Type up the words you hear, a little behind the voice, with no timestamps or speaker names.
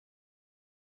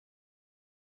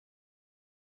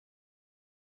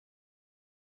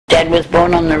Dad was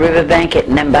born on the riverbank at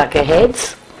Nambucca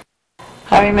Heads.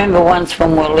 I remember once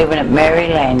when we were living at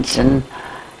Marylands and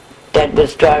Dad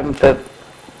was driving for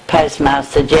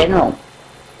Postmaster General.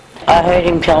 I heard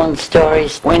him telling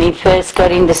stories when he first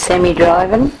got into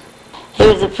semi-driving. He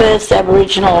was the first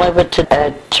Aboriginal ever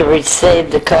to receive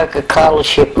the Coca-Cola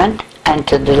shipment and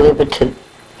to deliver to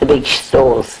the big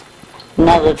stores.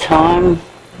 Another time,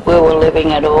 we were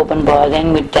living at Auburn by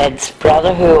then with Dad's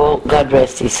brother, who, God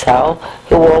rest his soul,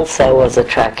 who also was a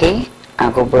truckie,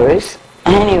 Uncle Bruce.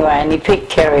 Anyway, and he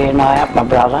picked Terry and I up, my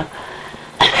brother,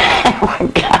 and we're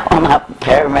going up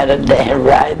Parramatta Down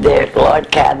Road there at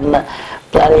Lightcard, and the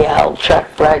bloody old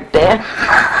truck broke down.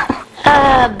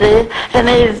 Ah, dear. And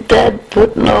here's Dad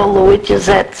putting all the witches'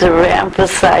 hats around for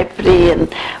safety,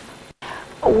 and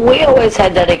we always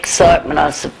had that excitement,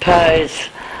 I suppose,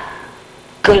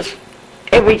 because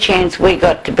every chance we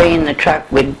got to be in the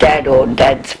truck with Dad or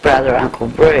Dad's brother, Uncle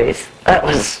Bruce, that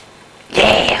was,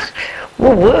 yeah,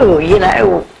 woo-woo, you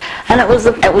know. And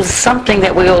it was something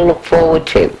that we all look forward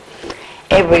to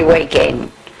every weekend.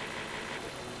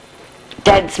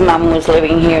 Dad's mum was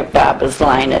living here at Barber's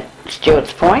Lane at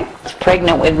Stewart's Point. I was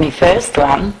pregnant with my first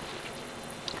one.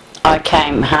 I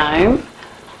came home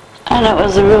and it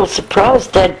was a real surprise.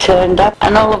 Dad turned up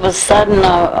and all of a sudden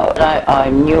I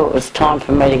knew it was time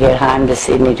for me to get home to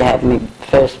Sydney to have my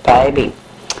first baby.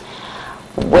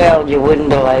 Well, you wouldn't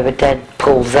believe it. Dad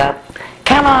pulls up.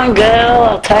 Come on, girl,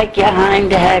 I'll take you home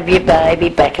to have your baby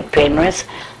back at Penrith.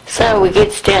 So we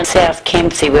gets down South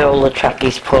Kempsey where all the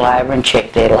truckies pull over and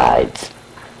check their loads.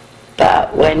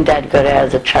 But when Dad got out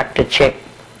of the truck to check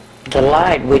the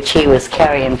load, which he was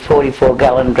carrying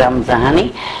 44-gallon drums of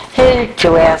honey,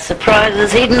 to our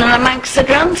surprises, hidden amongst the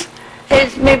drums,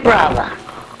 there's my brother.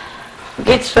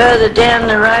 Gets further down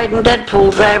the road and Dad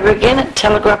pulls over again at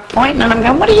Telegraph Point, and I'm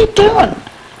going, what are you doing?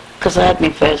 Because I had my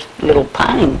first little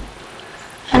pain.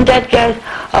 And Dad goes,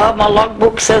 oh, my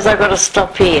logbook says I've got to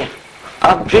stop here.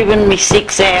 I've driven me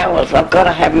 6 hours, I've got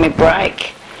to have my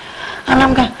break. And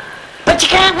I'm going, but you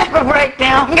can't have a break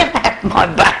now, I'm going to have my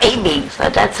baby. So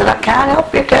Dad said, I can't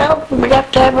help you, girl, we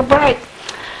have to have a break.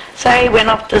 So he went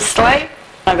off to sleep.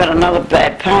 I got another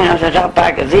bad pain. I said, oh,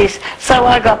 bugger this. So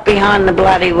I got behind the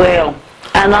bloody wheel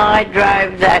and I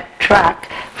drove that truck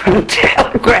from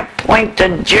Telegraph Point to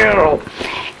Dural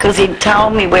because he'd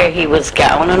told me where he was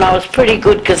going, and I was pretty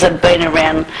good because I'd been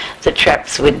around the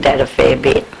traps with Dad a fair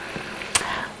bit.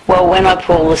 Well, when I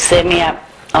pulled the semi up,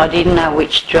 I didn't know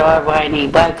which driveway, and he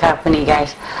woke up and he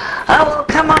goes, oh, well,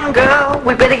 come on, girl,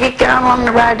 we better get going along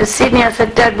the road to Sydney. I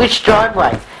said, Dad, which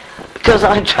driveway? Because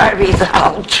I drove his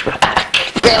old truck,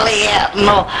 belly out and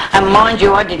all. And mind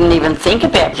you, I didn't even think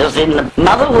about it. I was in the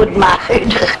motherhood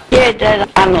mode. Yeah, Dad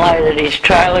unloaded his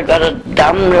trailer, got it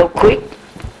done real quick,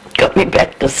 got me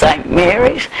back to St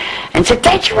Mary's, and said,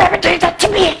 don't you ever do that to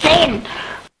me again.